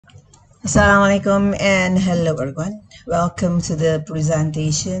Assalamualaikum and hello everyone. Welcome to the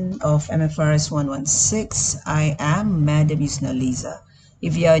presentation of Mfrs 116. I am Madam Lisa.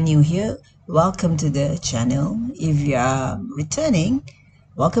 If you are new here, welcome to the channel. If you are returning,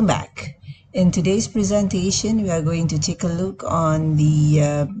 welcome back. In today's presentation, we are going to take a look on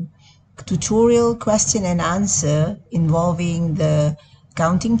the tutorial question and answer involving the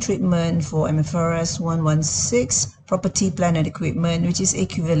accounting treatment for Mfrs 116 property, plant and equipment, which is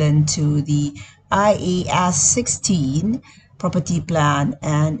equivalent to the IAS 16 property, plant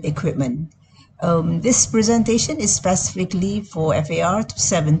and equipment. This presentation is specifically for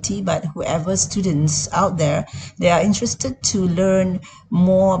FAR270, but whoever students out there, they are interested to learn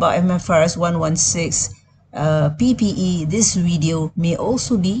more about Mfrs 116 PPE, this video may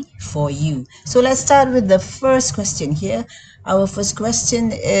also be for you. So let's start with the first question here. Our first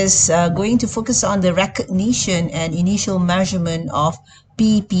question is going to focus on the recognition and initial measurement of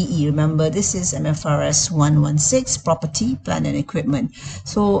PPE. Remember, this is Mfrs 116, property, plant and equipment.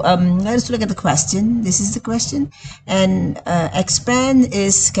 So let us look at the question. This is the question. And expense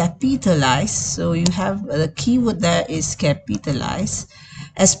is capitalized. So you have the keyword there is capitalize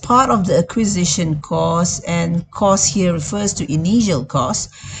as part of the acquisition cost, and cost here refers to initial cost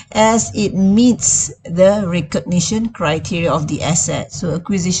as it meets the recognition criteria of the asset. So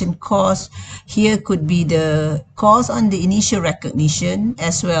acquisition cost here could be the cost on the initial recognition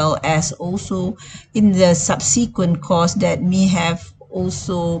as well as also in the subsequent cost that may have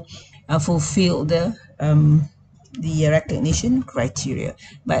also fulfilled the recognition criteria.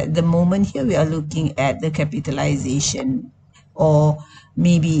 But at the moment here we are looking at the capitalization, or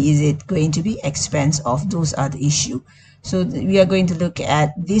maybe is it going to be expense of, those are the issue. So we are going to look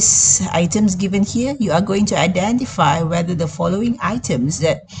at these items given here. You are going to identify whether the following items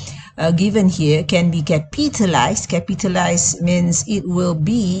that are given here can be capitalized. Capitalized means it will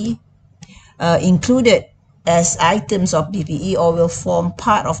be included as items of PPE or will form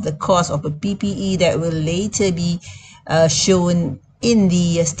part of the cost of a PPE that will later be shown in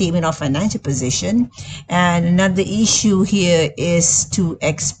the statement of financial position. And another issue here is to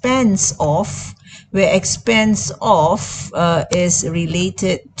expense of, where expense of is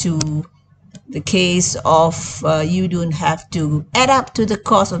related to the case of you don't have to add up to the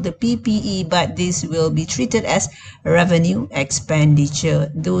cost of the PPE, but this will be treated as revenue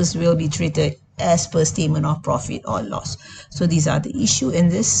expenditure. Those will be treated as per statement of profit or loss. So these are the issue in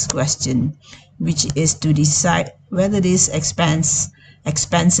this question, which is to decide whether this expenses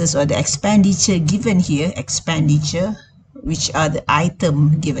or the expenditure given here, expenditure, which are the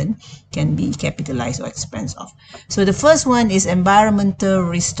item given, can be capitalized or expense of. So the first one is environmental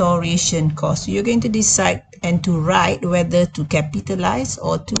restoration cost. So you're going to decide and to write whether to capitalize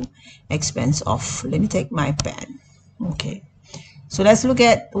or to expense of. Let me take my pen. Okay, so let's look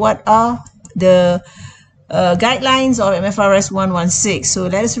at what are the guidelines of Mfrs 116. So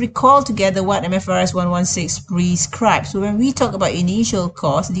let us recall together what Mfrs 116 prescribes. So when we talk about initial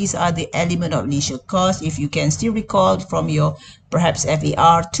cost, these are the element of initial cost. If you can still recall from your perhaps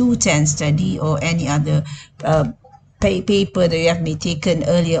FAR210 study or any other paper that you have been taken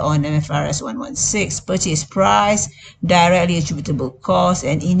earlier on Mfrs 116, purchase price, directly attributable cost,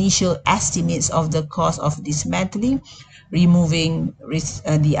 and initial estimates of the cost of dismantling, removing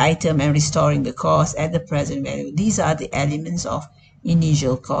the item and restoring the cost at the present value. These are the elements of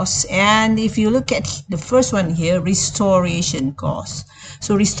initial costs. And if you look at the first one here, restoration cost.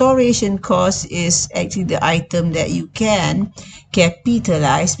 So restoration cost is actually the item that you can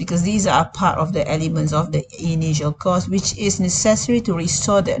capitalize because these are part of the elements of the initial cost, which is necessary to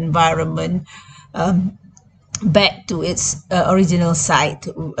restore the environment back to its original site,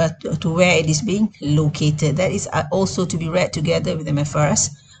 to where it is being located. That is also to be read together with Mfrs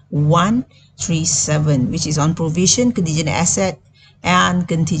 137, which is on provision, contingent asset and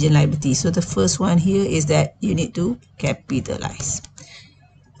contingent liability. So the first one here is that you need to capitalize.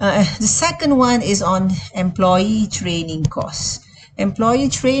 The second one is on employee training costs. Employee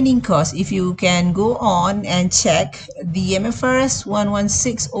training costs, if you can go on and check, the Mfrs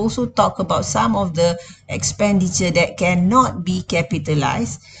 116 also talk about some of the expenditure that cannot be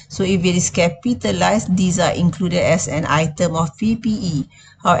capitalized. So if it is capitalized, these are included as an item of PPE.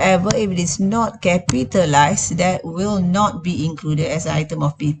 However, if it is not capitalized, that will not be included as an item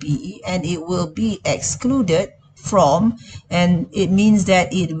of PPE and it will be excluded from, and it means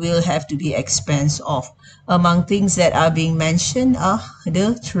that it will have to be expense of. Among things that are being mentioned are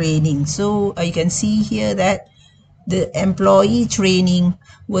the training. So you can see here that the employee training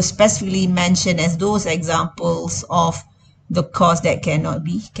was specifically mentioned as those examples of the cost that cannot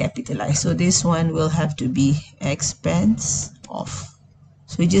be capitalized. So this one will have to be expense of.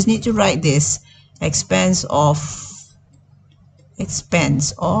 So you just need to write this expense of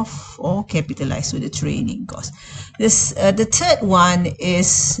or capitalize, so the training cost. The third one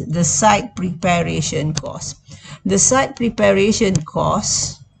is the site preparation cost. The site preparation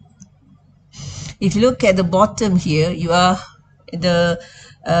cost, if you look at the bottom here, you are the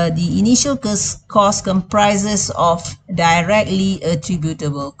initial cost comprises of directly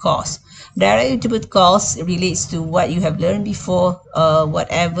attributable costs. Direct attributable cost relates to what you have learned before,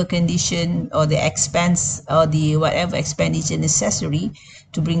 whatever condition or the expense or the whatever expenditure necessary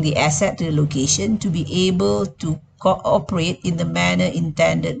to bring the asset to the location to be able to cooperate in the manner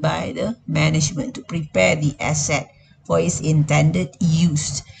intended by the management to prepare the asset for its intended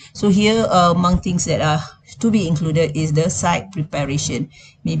use. So here among things that are to be included is the site preparation.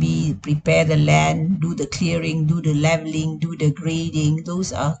 Maybe prepare the land, do the clearing, do the leveling, do the grading.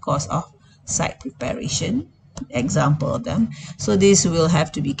 Those are costs of site preparation, example of them. So this will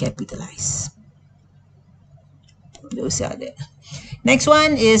have to be capitalized. Those are there. Next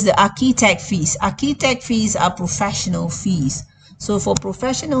one is the architect fees. Architect fees are professional fees. So for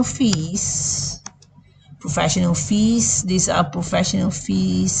professional fees, these are professional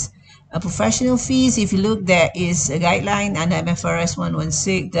fees. Professional fees, if you look, there is a guideline under Mfrs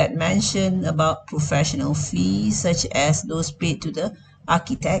 116 that mention about professional fees, such as those paid to the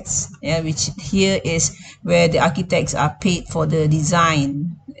architects, which here is where the architects are paid for the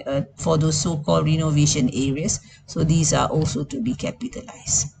design for those so-called renovation areas. So these are also to be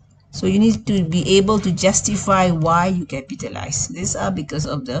capitalized. So you need to be able to justify why you capitalize. These are because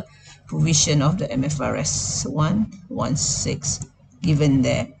of the provision of the Mfrs 116 given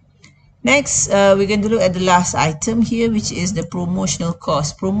there. Next, we're going to look at the last item here, which is the promotional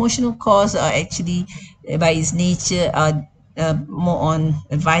cost. Promotional costs are actually, by its nature, more on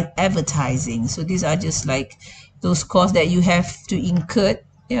advertising. So these are just like those costs that you have to incur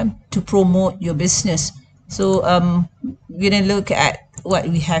to promote your business. So we're going to look at what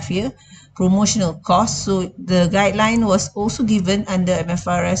we have here, promotional costs. So the guideline was also given under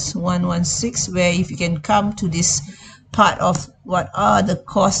Mfrs 116, where if you can come to this part of what are the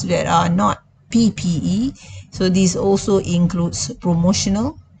costs that are not PPE. So this also includes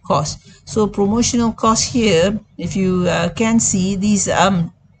promotional costs. So promotional costs here, if you can see, these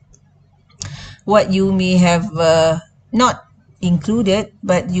what you may have not included,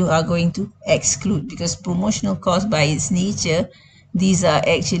 but you are going to exclude, because promotional costs by its nature, these are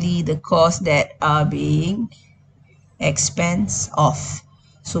actually the costs that are being expense off.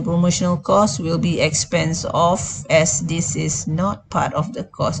 So promotional cost will be expense off, as this is not part of the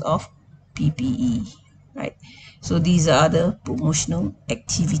cost of PPE, right? So these are the promotional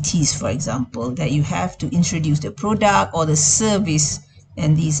activities, for example, that you have to introduce the product or the service,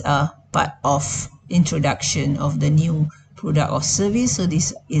 and these are part of introduction of the new product or service. So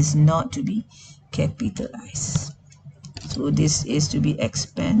this is not to be capitalized. So this is to be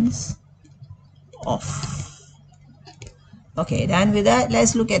expense off. Okay, done with that.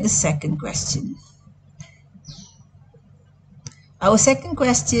 Let's look at the second question. Our second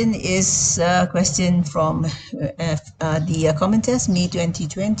question is a question from the common test, May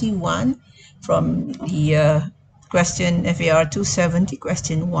 2021, from the question FAR270,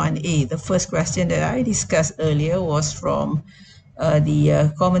 question 1A. The first question that I discussed earlier was from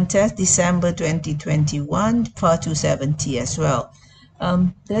the common test, December 2021, FAR270 as well.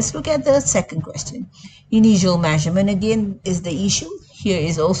 Let's look at the second question. Initial measurement again is the issue. Here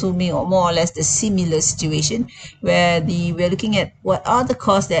is also more or less the similar situation, where we're looking at what are the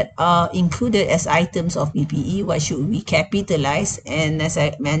costs that are included as items of PPE, what should we capitalize, and as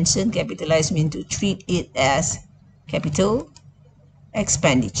I mentioned, capitalize means to treat it as capital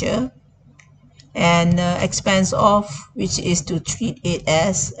expenditure, and expense off, which is to treat it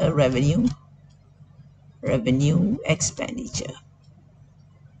as a revenue expenditure.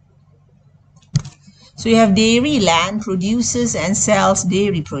 So you have dairy land produces and sells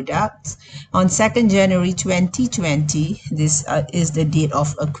dairy products. On 2nd January 2020, this is the date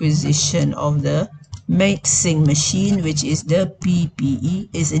of acquisition of the mixing machine, which is the PPE,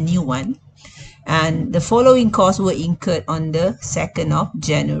 is a new one. And the following costs were incurred on the 2nd of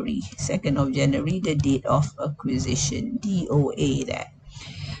January. 2nd of January, the date of acquisition, DOA that.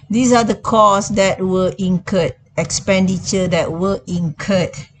 These are the costs that were incurred, expenditure that were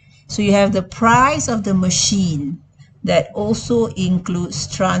incurred. So you have the price of the machine, that also includes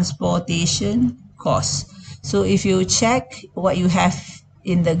transportation costs. So if you check what you have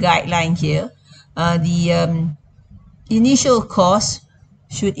in the guideline here, the initial cost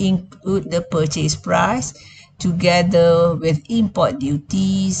should include the purchase price. together with import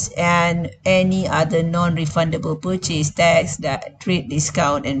duties and any other non-refundable purchase tax, that trade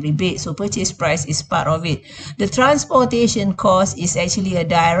discount and rebate. So purchase price is part of it. The transportation cost is actually a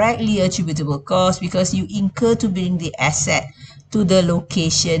directly attributable cost because you incur to bring the asset to the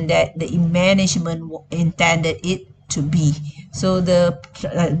location that the management intended it to be. So the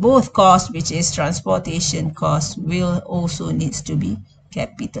both costs, which is transportation cost, will also needs to be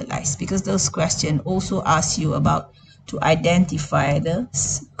capitalized, because those questions also ask you about to identify the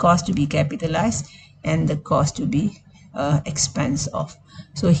cost to be capitalized and the cost to be expense of.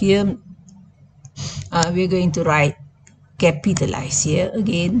 So here we're going to write capitalize. Here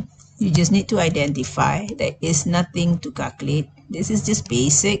again, you just need to identify there is nothing to calculate. This is just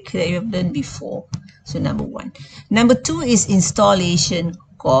basic that you have done before. So number one. Number two is installation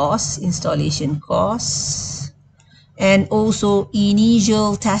costs. And also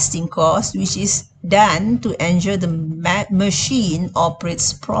initial testing cost, which is done to ensure the machine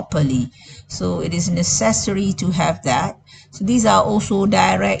operates properly. So it is necessary to have that. So these are also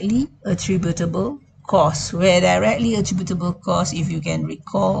directly attributable costs, where directly attributable costs, if you can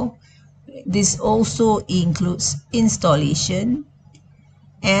recall, this also includes installation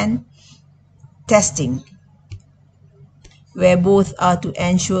and testing, where both are to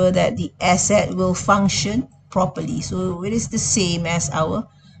ensure that the asset will function properly. So it is the same as our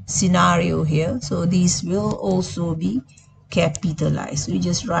scenario here. So these will also be capitalized. We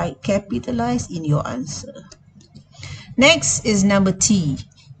just write capitalized in your answer. Next is number three.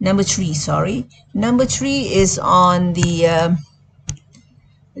 Number three is on the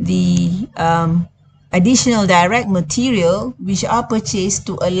additional direct material which are purchased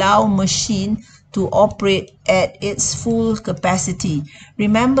to allow machine to operate at its full capacity.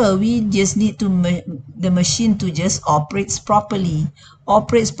 Remember, we just need to the machine to just operates properly.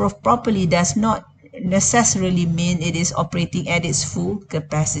 Operates properly does not necessarily mean it is operating at its full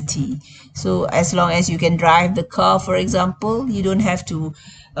capacity. So as long as you can drive the car, for example, you don't have to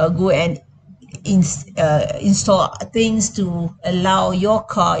go and install things to allow your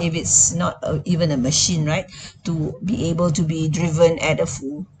car, if it's not even a machine, right, to be able to be driven at a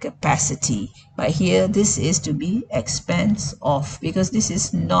full capacity. But here this is to be expense of, because this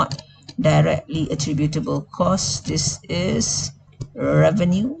is not directly attributable cost. This is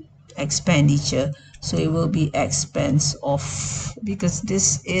revenue expenditure, so it will be expense of, because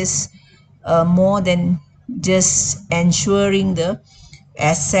this is more than just ensuring the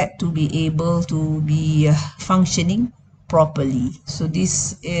asset to be able to be functioning properly. So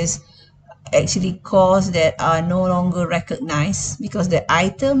this is actually costs that are no longer recognized because the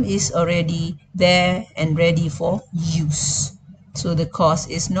item is already there and ready for use. So the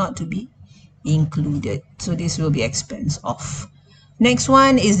cost is not to be included. So this will be expense of. Next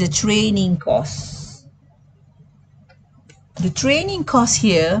one is the training costs. The training costs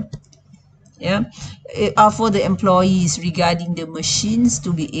here, are for the employees regarding the machines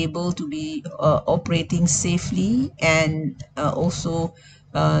to be able to be operating safely, and also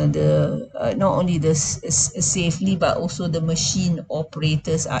not only the safely, but also the machine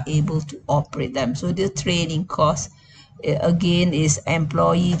operators are able to operate them. So the training cost again is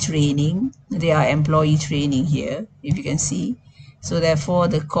employee training. They are employee training here, if you can see. So therefore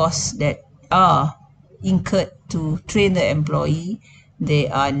the costs that are incurred to train the employee, they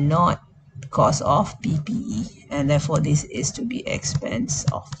are not cost of PPE, and therefore this is to be expense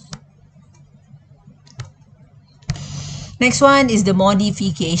of. Next one is the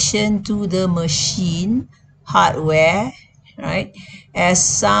modification to the machine hardware, right? As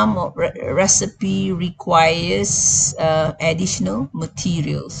some recipe requires additional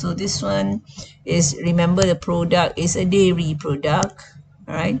materials. So this one is, remember, the product is a dairy product,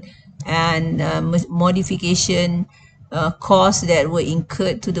 right? And modification costs that were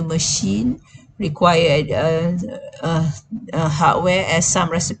incurred to the machine required hardware, as some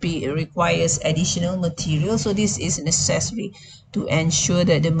recipe requires additional material. So this is necessary to ensure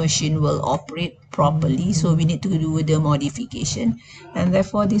that the machine will operate properly. So we need to do the modification, and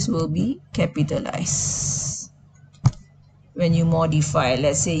therefore this will be capitalized. When you modify,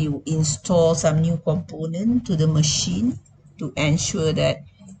 let's say you install some new component to the machine to ensure that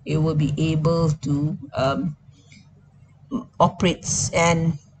it will be able to operates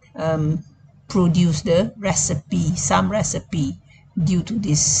and produce the recipe, some recipe, due to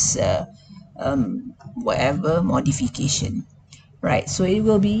this whatever modification, right? So it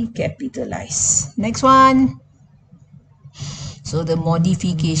will be capitalized. Next one, so the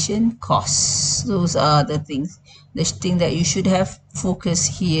modification costs, those are the things, the thing that you should have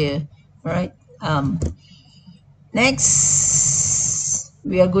focused here, right? Next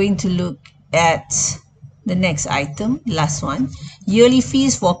we are going to look at The next item, last one, yearly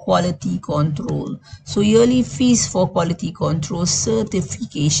fees for quality control. So yearly fees for quality control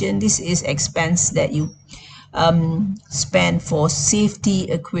certification, this is expense that you spend for safety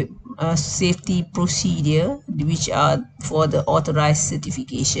procedure, which are for the authorized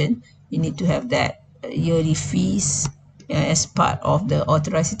certification. You need to have that yearly fees as part of the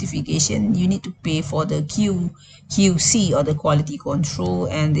authorized certification. You need to pay for the QC or the quality control,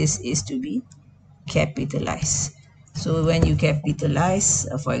 and this is to be capitalized. So when you capitalize,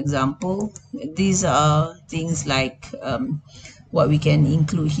 for example, these are things like what we can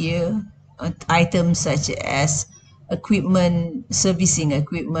include here, items such as equipment, servicing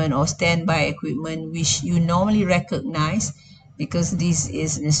equipment or standby equipment, which you normally recognize because this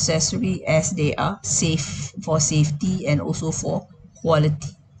is necessary as they are safe for safety and also for quality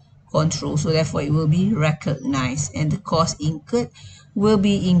control. So therefore it will be recognized and the cost incurred will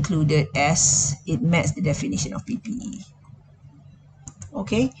be included as it meets the definition of PPE.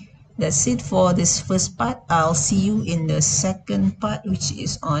 Okay, that's it for this first part. I'll see you in the second part, which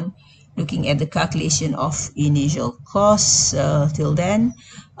is on looking at the calculation of initial costs. Till then,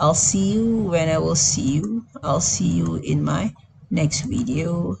 I'll see you when I will see you. I'll see you in my next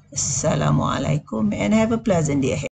video. Assalamualaikum and have a pleasant day ahead.